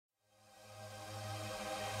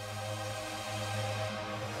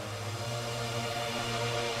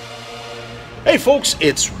Hey folks,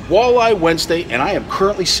 it's Walleye Wednesday and I am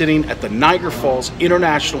currently sitting at the Niagara Falls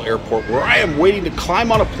International Airport where I am waiting to climb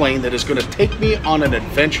on a plane that is going to take me on an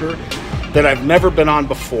adventure that I've never been on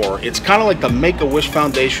before. It's kind of like the Make-A-Wish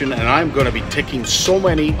Foundation and I'm going to be ticking so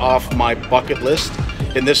many off my bucket list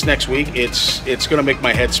in this next week. It's going to make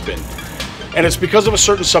my head spin. And it's because of a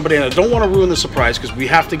certain somebody, and I don't want to ruin the surprise because we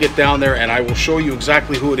have to get down there and I will show you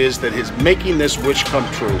exactly who it is that is making this wish come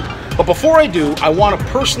true. But before I do, I want to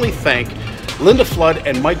personally thank Linda Flood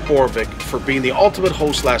and Mike Borovic for being the ultimate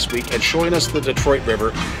host last week and showing us the Detroit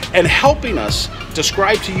River and helping us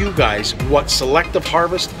describe to you guys what selective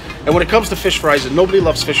harvest, and when it comes to fish fries, and nobody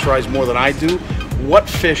loves fish fries more than I do, what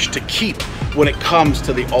fish to keep when it comes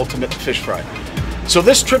to the ultimate fish fry. So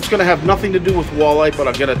this trip's going to have nothing to do with walleye, but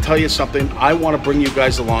I'm going to tell you something. I want to bring you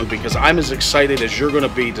guys along because I'm as excited as you're going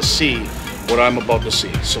to be to see what I'm about to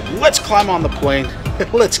see. So let's climb on the plane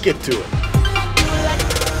and let's get to it.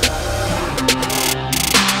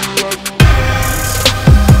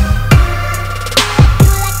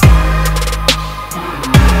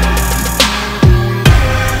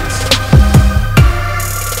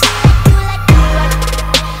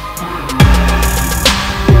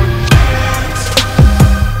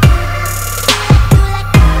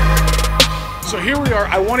 So here we are.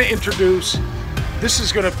 I want to introduce, this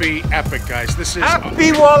is going to be epic, guys. This is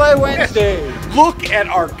Happy Walleye Wednesday. Look at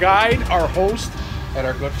our guide, our host, and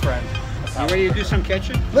our good friend. You ready to do some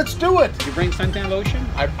catching? Let's do it. You bring suntan lotion?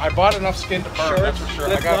 I bought enough skin to burn, that's for sure.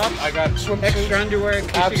 I got swimsuits. Extra underwear in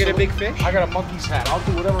case you get a big fish? I got a monkey's hat. I'll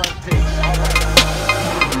do whatever it takes.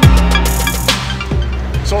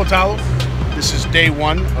 So Italo, this is day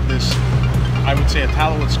one of this, I would say,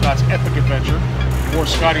 Italo and Scott's epic adventure. More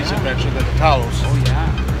Scotty's adventure than Italo's. Oh yeah.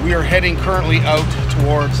 We are heading currently out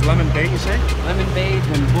towards Lemon Bay, you say? Lemon Bay,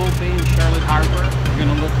 then Bull Bay and Charlotte Harbor. We're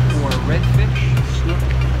going to look for redfish, snook,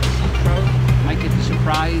 sea trout. Might get the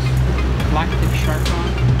surprise black-tip shark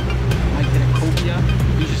on. Might get a cobia.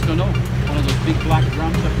 You just don't know. One of those big black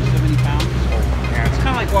drums up to 70 pounds. Oh, yeah. It's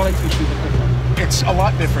kind of like walleye fishing, but different. It's a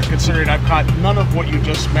lot different considering I've caught none of what you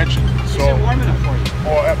just mentioned. So, is it warm enough for you?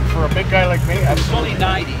 Well, for a big guy like me, it's only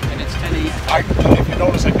 90 and it's 10 a.m. If you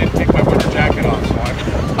notice, I didn't take my winter jacket off, so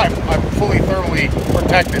I'm fully thermally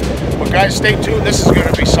protected. But guys, stay tuned. This is going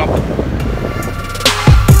to be something.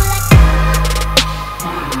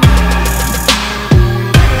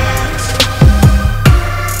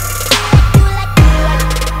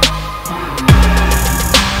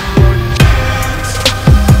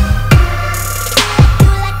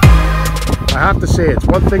 I have to say, it's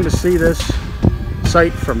one thing to see this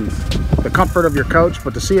sight from the comfort of your couch,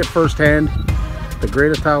 but to see it firsthand, the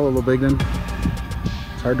great Italo Labignan,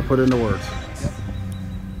 it's hard to put into words.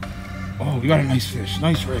 Oh, we got a nice fish.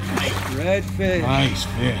 Nice redfish. Redfish. Nice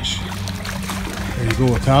fish. There you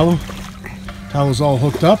go, Italo. Italo's all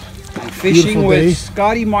hooked up. I'm fishing with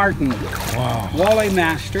Scotty Martin. Wow. Walleye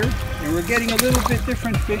master. And we're getting a little bit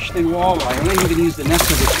different fish than walleye. I'm not even going to use the net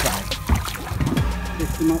for this guy.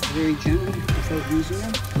 Lift them up very gently without using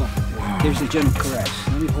them. Look, wow. There's a gentle caress.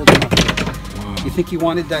 Let me hold them up. Wow. You think he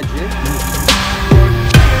wanted that jig?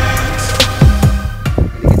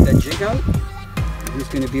 I'm going to get that jig out. And he's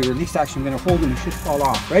going to be released. Actually, I'm going to hold him. He should fall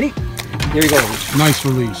off. Ready? There he goes. Nice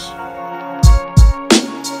release.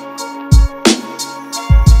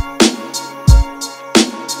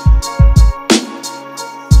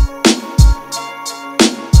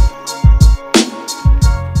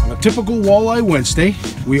 Typical Walleye Wednesday,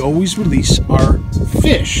 we always release our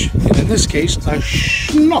fish, and in this case, a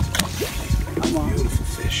snook. Beautiful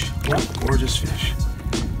fish, gorgeous fish.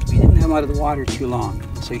 We didn't have him out of the water too long,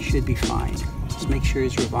 so he should be fine. Let's make sure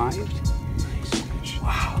he's revived. Nice fish.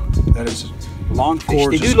 Wow, that is long fish.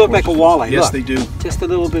 Gorgeous, they do look like a walleye. Yes, look, they do. Just a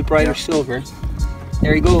little bit brighter silver.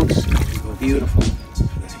 There he goes. Beautiful.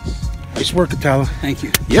 Nice work, Italo. Thank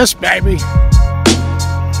you. Yes, baby.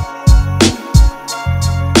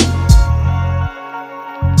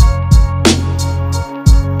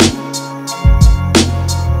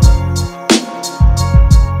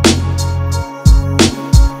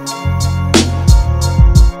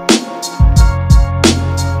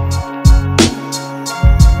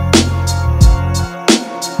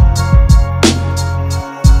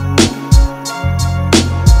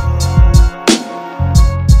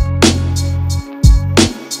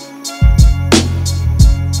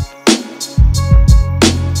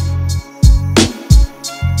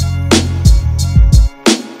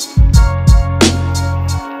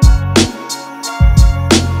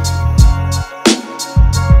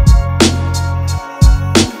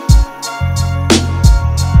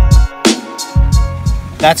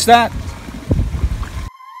 That's that.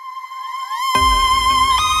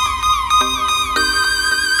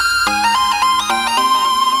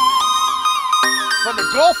 the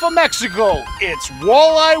Gulf of Mexico, it's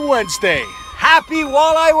Walleye Wednesday. Happy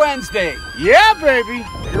Walleye Wednesday. Yeah, baby.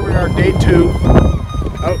 Here we are, day 2,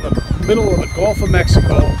 out in the middle of the Gulf of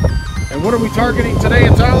Mexico. And what are we targeting today,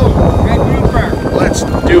 Italo?